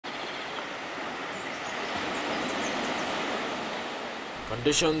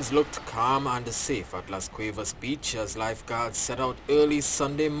Conditions looked calm and safe at Las Cuevas beach as lifeguards set out early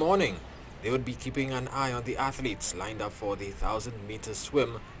Sunday morning. They would be keeping an eye on the athletes lined up for the 1,000-meter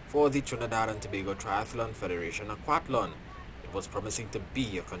swim for the Trinidad and Tobago Triathlon Federation Aquathlon. It was promising to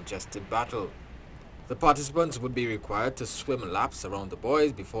be a congested battle. The participants would be required to swim laps around the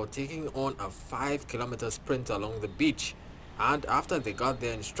buoys before taking on a 5-kilometer sprint along the beach, and after they got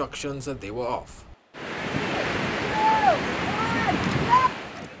their instructions, they were off.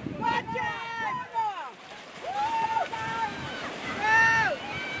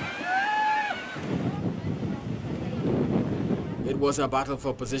 It was a battle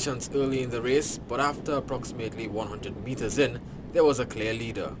for positions early in the race, but after approximately 100 meters in, there was a clear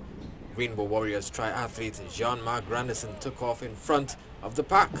leader. Rainbow Warriors triathlete Marc Granderson took off in front of the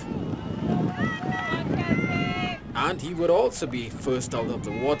pack. And he would also be first out of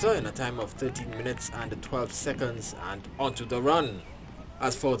the water in a time of 13 minutes and 12 seconds and onto the run.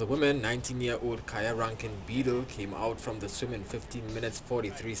 As for the women, 19-year-old Rankine Beadle came out from the swim in 15 minutes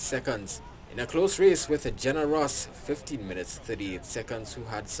 43 seconds. In a close race with Jenna Ross, 15 minutes 38 seconds, who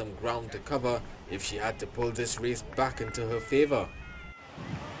had some ground to cover if she had to pull this race back into her favor.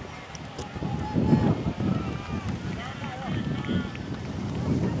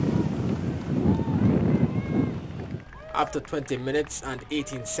 After 20 minutes and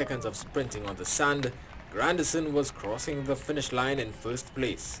 18 seconds of sprinting on the sand, Granderson was crossing the finish line in first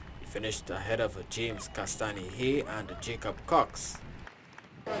place. He finished ahead of James Castani-Hay and Jacob Cox.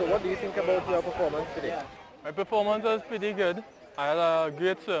 So what do you think about your performance today? My performance was pretty good. I had a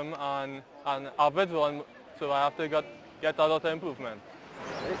great swim and an average run, so I have to get a lot of improvement.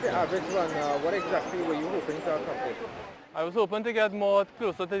 When you say average run, what exactly were you hoping to accomplish? I was hoping to get more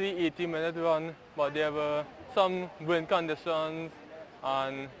closer to the 80-minute run, but there were some wind conditions,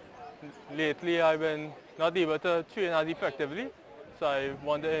 and lately I've been not able to train as effectively, so I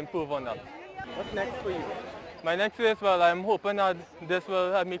want to improve on that. What's next for you? My next race, well, I'm hoping that this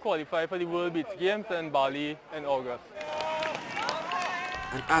will help me qualify for the World Beach Games in Bali in August.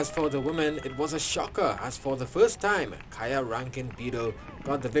 And as for the women, it was a shocker as for the first time, Rankine Beadle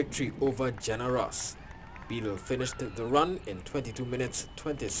got the victory over Jenna Ross. Beadle finished the run in 22 minutes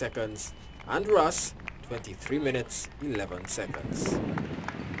 20 seconds and Ross 23 minutes 11 seconds.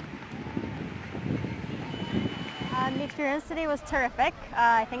 The experience today was terrific.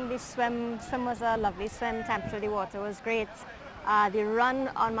 I think the swim was a lovely swim. Temperature of the water was great. The run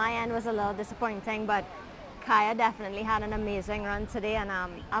on my end was a little disappointing, but Kaya definitely had an amazing run today, and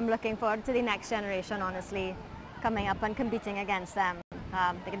I'm looking forward to the next generation, honestly, coming up and competing against them.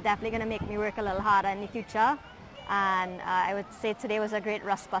 They're definitely going to make me work a little harder in the future, and I would say today was a great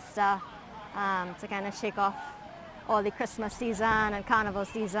rust buster to kind of shake off all the Christmas season and Carnival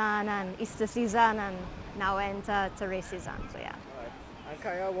season and Easter season, and now we're into race season, so yeah. And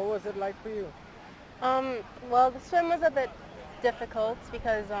Kaya, what was it like for you? Well, the swim was a bit difficult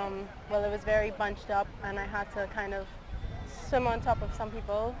because, well, it was very bunched up and I had to kind of swim on top of some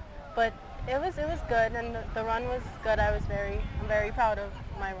people, but it was good, and the run was good. I'm very proud of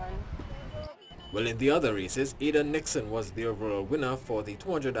my run. Well, in the other races, Ada Nixon was the overall winner for the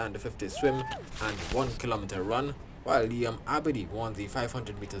 250 swim and 1-kilometer run, while Liam Abedi won the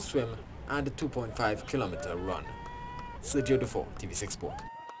 500-meter swim and 2.5-kilometer run. Sergio Dufour, TV6 Sport.